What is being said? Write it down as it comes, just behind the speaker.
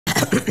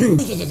Wait.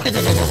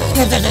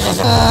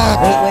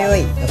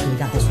 Okay, we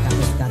got this.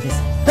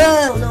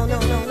 No. I don't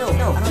know.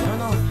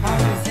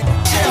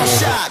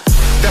 Shot.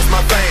 That's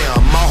my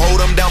fam. I'll hold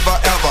them down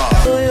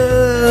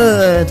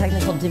forever.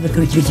 Technical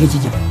difficulty.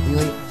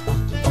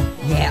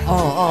 Yeah.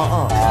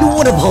 You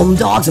what up, home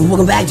dogs, and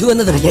welcome back to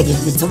another.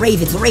 It's a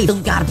rave. We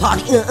got a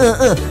party. Yo.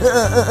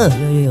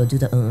 Do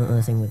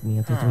the thing with me.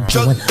 Okay, 3, 2,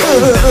 1. We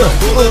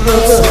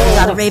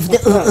got a rave.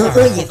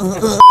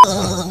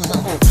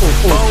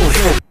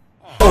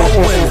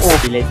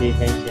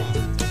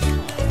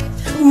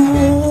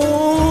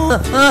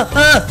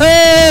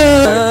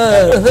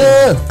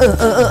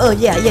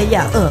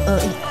 Yeah.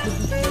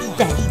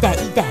 Eat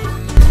that.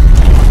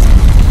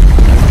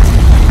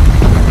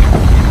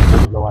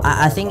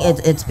 I think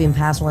it's been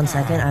past 1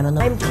 second. I don't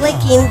know. I'm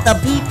clicking the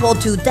people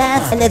to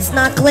death, and it's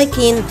not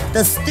clicking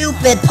the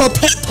stupid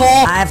potato.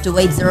 I have to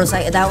wait 0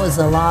 seconds. That was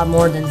a lot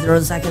more than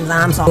 0 seconds.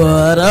 I'm sorry.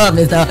 What up,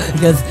 Mister?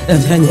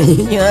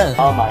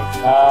 Oh my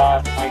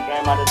god, my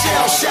grandmother's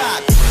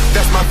Shot.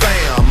 That's my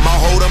fam. I'll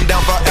hold them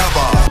down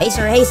forever. Hey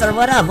sir,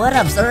 what up,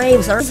 sir,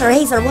 hey sir,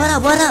 what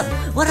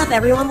up,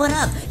 everyone, what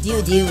up? Do you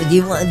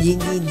want, wait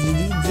a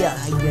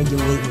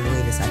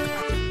second.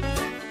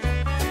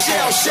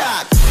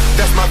 Shot.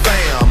 That's my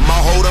fam.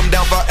 I'll hold them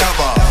down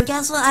forever.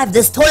 Guess what? I have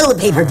this toilet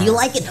paper. Do you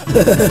like it?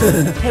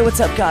 Hey, what's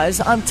up, guys?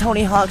 I'm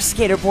Tony Hawk,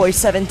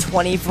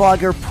 Skaterboy720,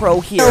 Vlogger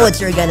Pro here. Know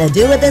what you're gonna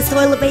do with this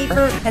toilet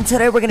paper? And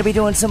today we're gonna be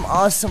doing some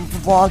awesome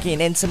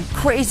vlogging and some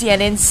crazy and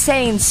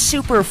insane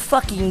super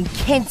fucking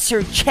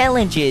cancer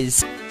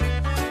challenges.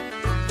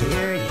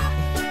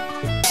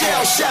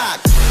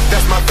 Shot.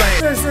 That's my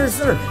fam.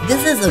 Sir,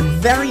 this is a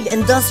very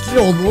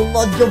industrial.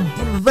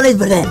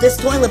 This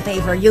toilet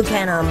paper, you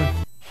can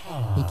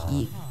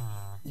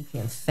you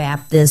can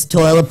fap this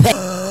toilet paper.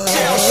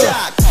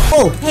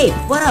 Oh, hey,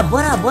 what up?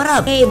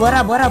 Hey, what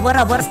up?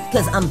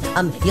 Cause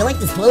you like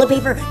this toilet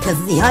paper? Cause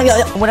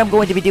what I'm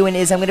going to be doing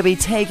is I'm going to be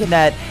taking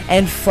that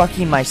and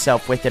fucking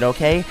myself with it,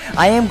 okay?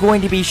 I am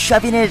going to be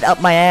shoving it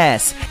up my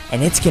ass,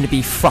 and it's going to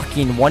be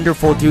fucking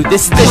wonderful, dude.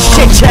 This is the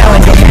shit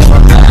challenge.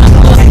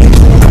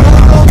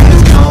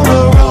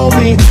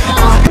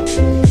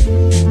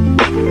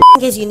 In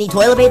case you need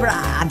toilet paper,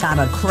 I got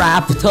a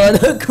crap ton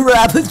of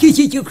crap. What's up?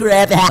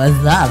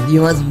 Do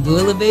you want some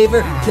toilet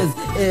paper? Because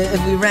if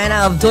we ran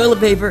out of toilet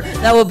paper,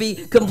 that would be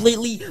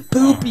completely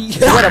poopy.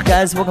 What up,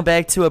 guys? Welcome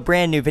back to a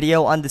brand new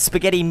video on the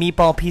spaghetti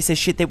meatball piece of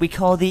shit that we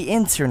call the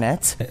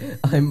internet.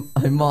 I'm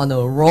on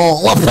a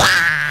roll. What up?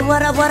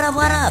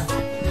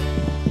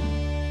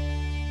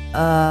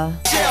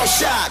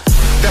 Shot.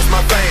 That's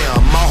my fam.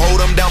 I'll hold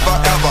them down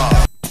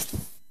forever.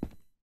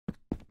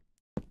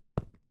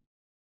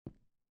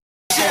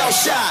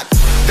 Shot.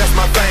 That's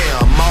my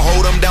fam. I'll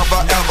hold them down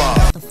forever.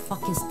 What the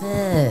fuck is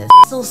this?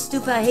 So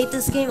stupid. I hate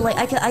this game. Like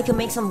I could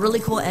make some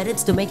really cool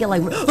edits to make it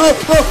like oh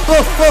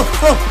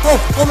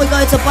my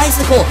god, it's a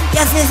bicycle.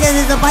 Yes,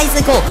 it's a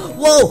bicycle.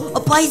 Whoa, a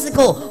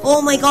bicycle. Oh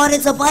my god,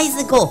 it's a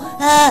bicycle.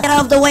 Get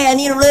out of the way. I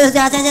need to.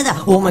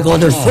 Oh my god,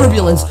 there's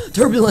turbulence.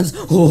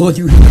 Oh,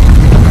 dude.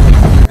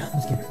 I'm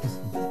scared.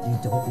 You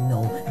don't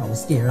know how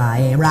scared I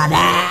am right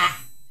now.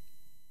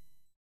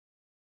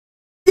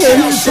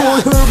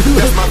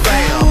 That's my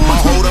fam.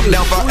 I'll hold them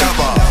down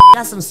forever.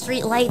 Got some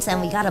street lights,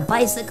 and we got a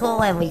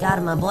bicycle, and we got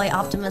my boy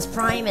Optimus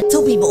Prime. And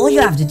so people, all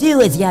you have to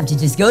do is you have to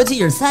just go to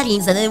your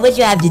settings, and then what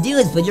you have to do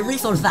is put your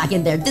resource back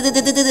in there.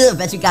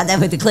 Bet you got that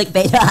with the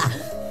clickbait.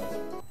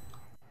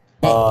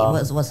 Hey,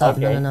 what's up?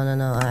 Okay.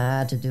 No. I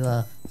had to do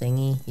a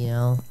thingy, you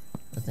know.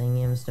 The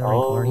thingy, I'm still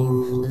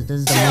recording. This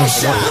is the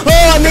most.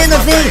 Oh, I'm in the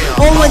thing!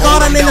 Oh my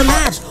god, I'm in the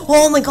match!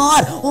 Oh my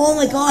god,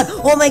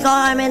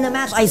 I'm in the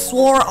match! I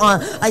swore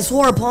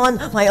upon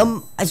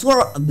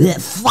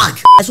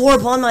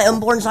my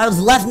unborn child's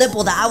left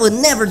nipple that I would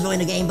never join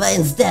the game, but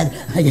instead,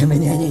 I am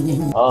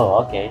in.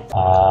 Oh, okay.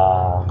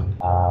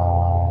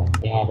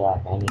 Think I don't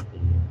have anything.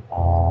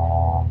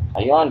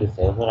 Are you on the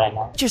server right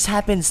now? What just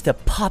happens to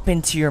pop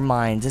into your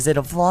minds? Is it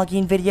a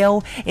vlogging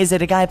video? Is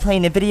it a guy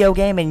playing a video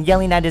game and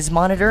yelling at his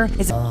monitor?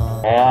 Is it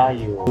Where are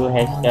you? You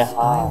has the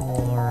Sky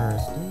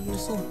Wars. Dude, you're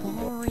so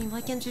boring. Why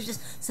can't you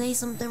just say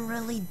something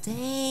really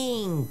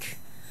dank?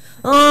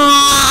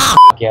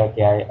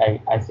 Okay,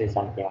 I say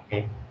something,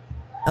 okay?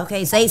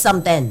 Okay, say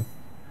something.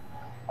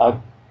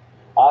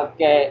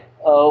 Okay,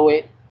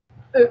 wait.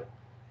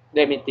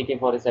 Let me think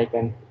for a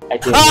second. I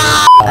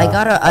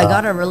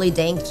got a really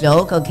dank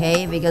joke,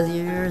 okay? Because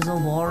you're so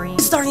boring.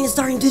 It's starting.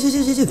 This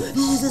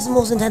is the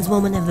most intense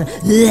moment ever.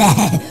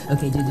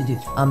 Okay,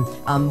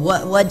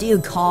 what do you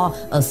call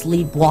a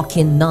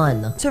sleepwalking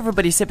nun? So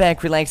everybody sit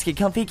back, relax, get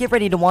comfy, get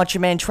ready to watch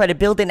your man try to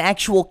build an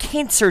actual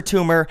cancer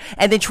tumor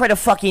and then try to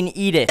fucking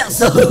eat it.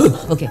 So,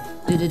 okay,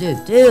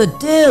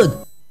 dude.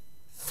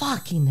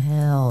 Fucking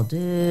hell,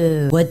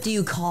 dude. What do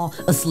you call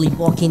a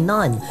sleepwalking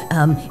nun?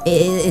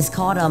 It's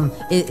called a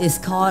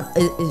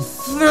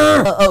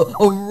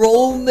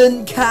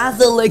Roman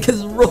Catholic,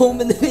 cause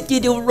Roman,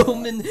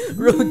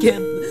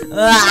 Roman,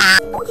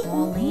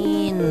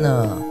 Colleen.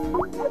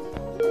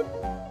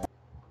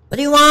 What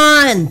do you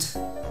want?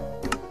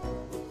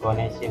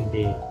 Connection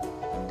day.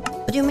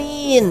 What do you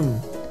mean?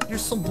 You're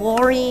so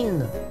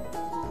boring.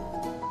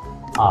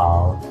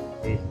 Oh.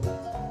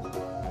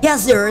 Yeah,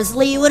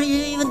 seriously, what did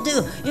you even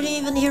do? You didn't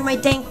even hear my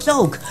dank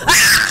joke.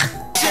 Ah!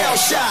 Shell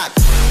shock.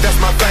 That's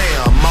my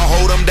fam. I'll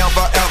hold them down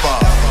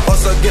forever.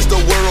 Us against the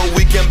world,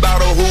 we can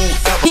battle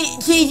whoever.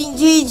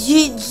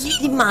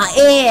 My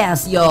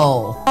ass,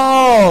 yo.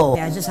 Oh.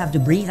 I just have to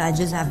breathe. I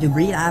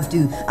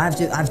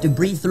have to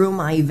breathe through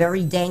my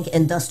very dank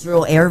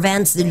industrial air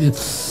vents.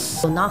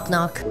 So knock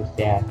knock. Who's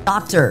that?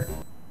 Doctor.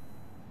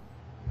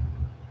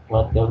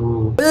 What the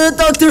who?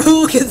 Doctor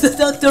Who,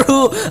 Doctor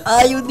Who.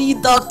 You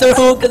need Doctor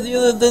Who, cause you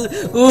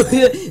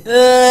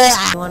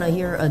You wanna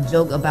hear a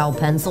joke about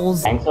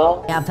pencils?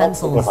 Pencil? Yeah,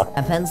 pencils.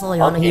 A pencil.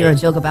 You wanna hear a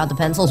joke about the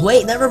pencils?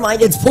 Wait, never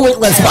mind. It's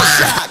pointless.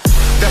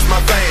 That's my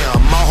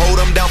fam. I'll hold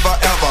them down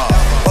forever.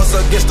 Us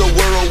against the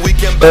world, we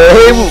can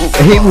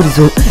Hey, what is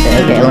it?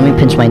 Okay, let me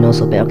pinch my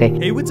nose a bit. Okay.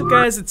 Hey, what's up,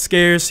 guys? It's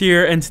Scares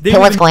here, and today. Hey,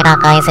 what's going on,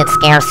 guys? It's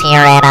Scares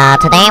here,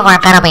 and today we're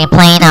gonna be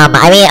playing.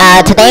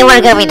 Today we're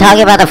gonna be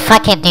talking about the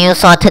fucking news.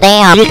 So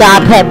today,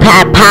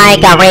 Pie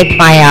got raped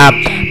by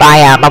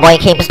my boy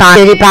Keemstar.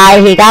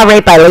 PewDiePie, he got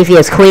raped by Lazy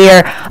is Queer.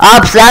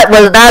 Oops, that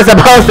was not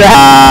supposed to.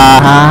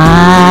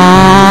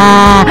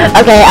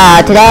 Okay,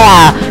 today,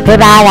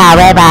 PewDiePie got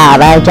raped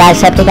by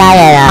Jacksepticeye,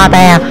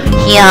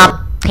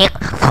 and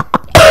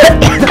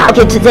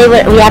Okay, today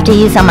we have to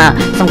use some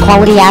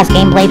quality ass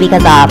gameplay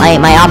because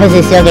my office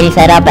is still getting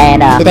set up,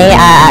 and today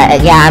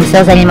yeah, I'm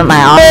still setting up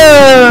my office.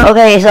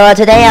 Okay, so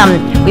today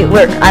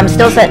I'm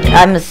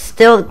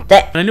still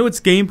I know it's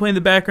gameplay in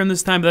the background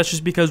this time, but that's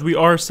just because we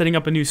are setting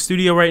up a new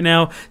studio right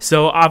now.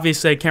 So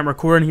obviously I can't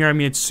record in here. I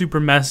mean, it's super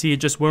messy. It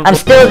just won't. I'm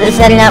still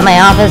setting up my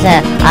office,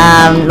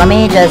 and let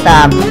me just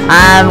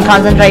I'm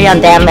concentrating on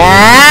damn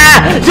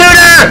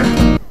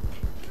shooter.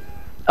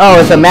 Oh,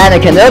 it's a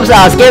mannequin. Oops,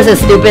 Skips is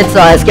stupid,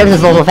 so Skips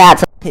is also fat.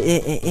 So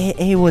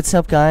Hey, what's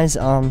up, guys?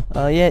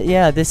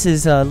 Yeah, this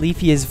is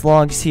Leafy's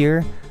Vlogs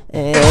here,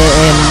 and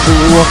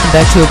welcome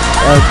back to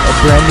a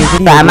brand new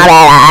video. My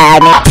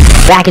bad, I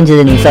back into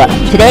the news. So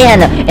today in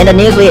the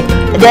news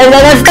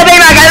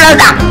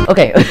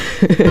okay.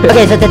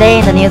 Okay, so today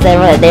in the news there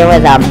was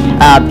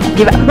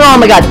oh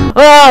my god.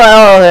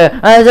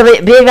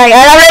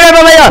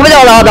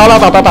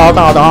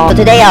 So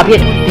today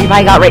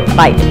PewDiePie got raped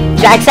by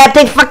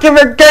Jacksepticeye fucking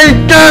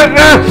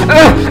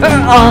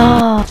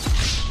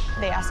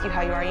They ask you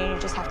how you are, you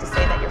just have to say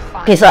that you're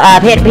fine. Okay, so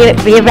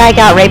PewDiePie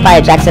got raped by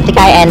a Jacksepticeye,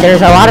 and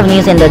there's a lot of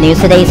news in the news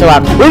today. So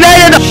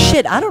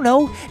shit, I don't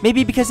know.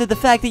 Maybe because of the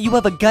fact that you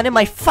have a gun in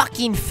my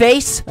fucking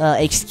face.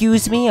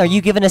 Excuse me, are you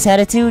giving us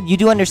attitude? You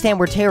do understand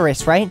we're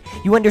terrorists, right?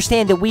 You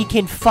understand that we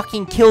can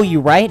fucking kill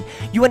you, right?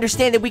 You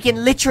understand that we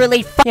can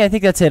literally. Yeah, I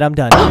think that's it. I'm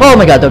done. Oh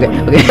my god. Okay.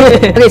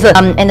 Okay, so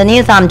in the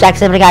news,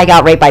 Jacksepticeye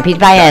got raped by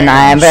PewDiePie, and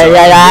I'm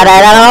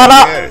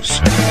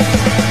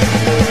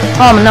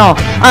oh no.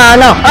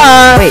 No.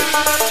 Wait.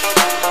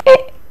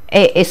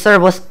 Hey, sir,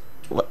 what?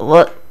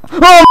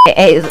 Oh,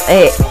 hey,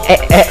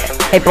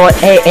 boy.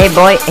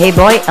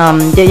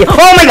 Did you?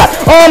 Oh my god.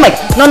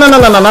 No. I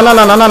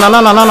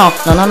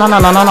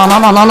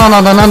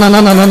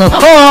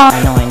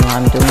know.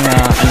 I'm doing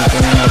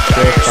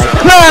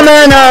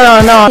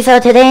No. So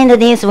today in the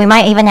news, we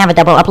might even have a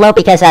double upload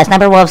because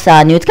Sniper Wolf's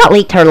nudes got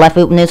leaked. Her left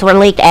boob nudes were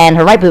leaked, and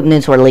her right boob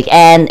nudes were leaked.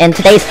 And in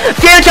today's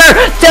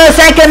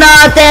second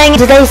thing,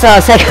 today's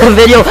second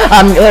video,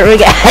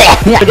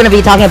 we're gonna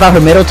be talking about her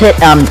middle tit,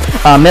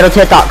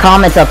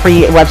 middletit.com. It's a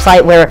free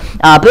website where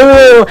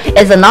Boo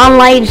is an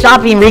online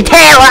shopping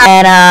retailer.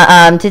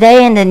 And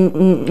today in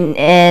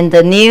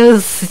the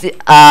news,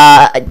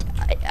 I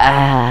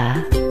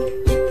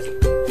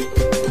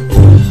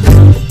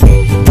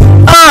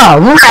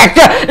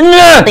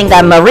think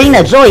that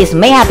Marina Joyce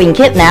may have been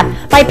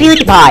kidnapped by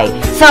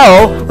PewDiePie.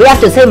 So, we have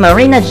to save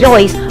Marina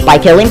Joyce by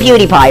killing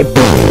PewDiePie.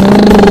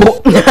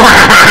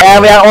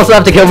 And we also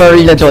have to kill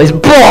Marina Joyce.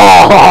 And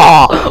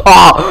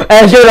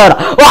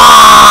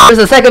there's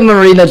a second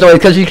Marina Joyce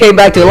because she came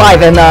back to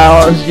life, and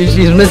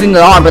she's missing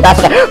the arm, but that's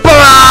okay.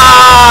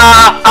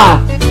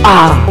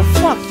 Oh,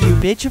 fuck you,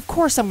 bitch. Of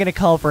course I'm gonna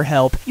call for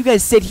help. You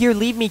guys sit here,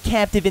 leave me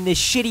captive in this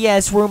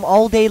shitty-ass room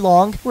all day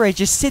long, where I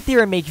just sit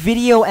there and make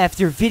video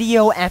after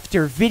video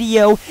after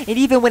video, and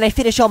even when I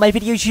finish all my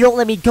videos, you don't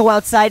let me go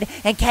outside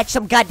and catch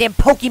some goddamn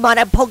Pokemon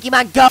at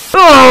Pokemon Go.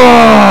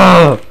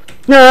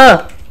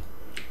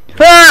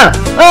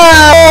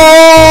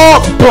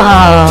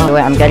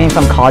 Wait, I'm getting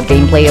some COD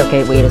gameplay.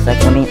 Okay, wait a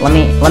second.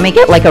 Let me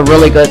get like a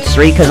really good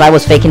streak because I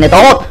was faking it.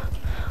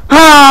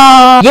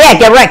 Yeah,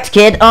 get wrecked,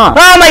 kid. Oh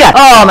my god.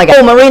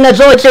 Oh, Marina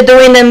Joyce, what you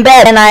doing in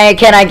bed?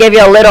 Can I give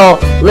you a little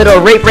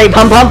rape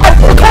pump?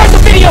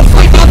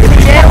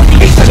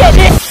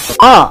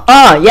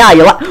 Yeah,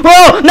 you like.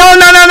 Oh, no.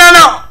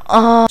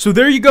 So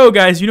there you go,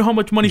 guys. You know how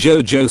much money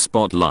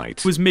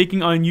JojoSpotlight was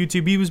making on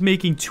YouTube. He was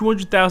making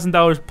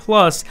 $200,000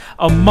 plus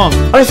a month.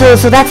 Alright,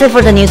 so that's it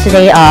for the news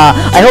today.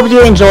 I hope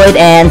you enjoyed,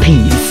 and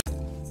peace.